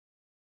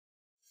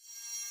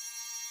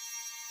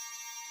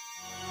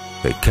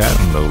They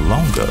can no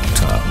longer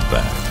turn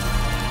back.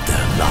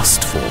 Their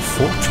lust for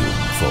fortune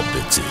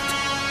forbids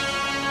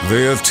it.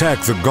 They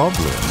attack the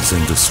goblins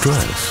in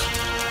distress.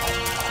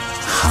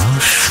 How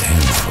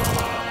shameful.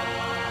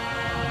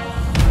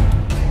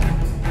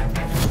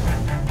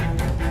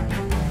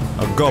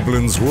 A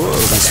goblin's world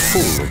is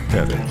full of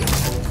peril,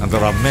 and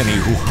there are many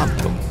who hunt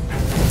them.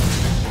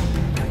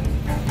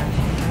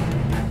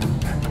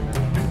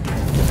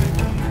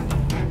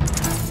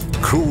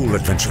 Cruel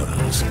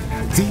adventurers,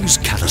 these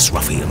callous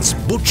ruffians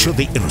butcher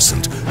the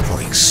innocent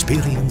for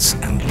experience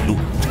and loot.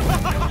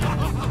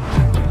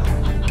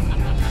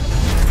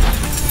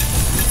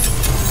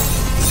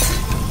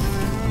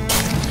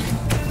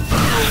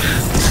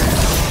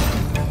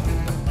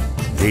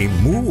 They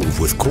move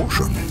with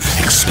caution,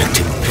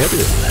 expecting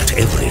peril at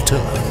every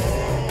turn.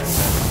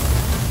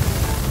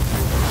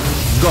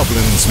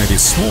 Goblins may be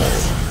small,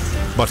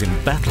 but in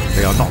battle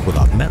they are not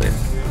without merit.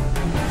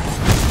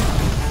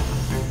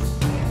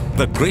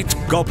 The Great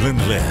Goblin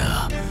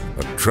Lair,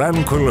 a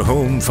tranquil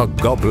home for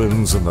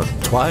goblins in the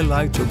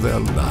twilight of their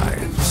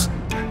lives.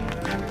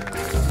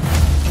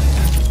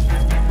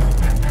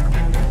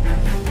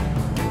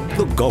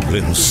 The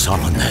goblins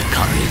summon their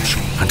courage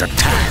and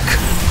attack.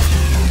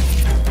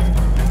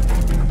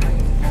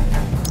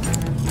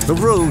 The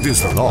road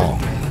is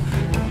long,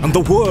 and the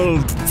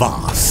world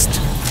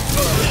vast,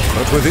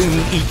 but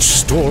within each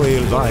story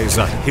lies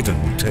a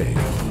hidden tale.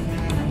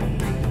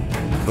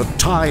 The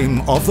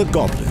time of the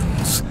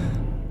goblins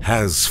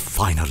has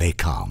finally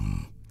come.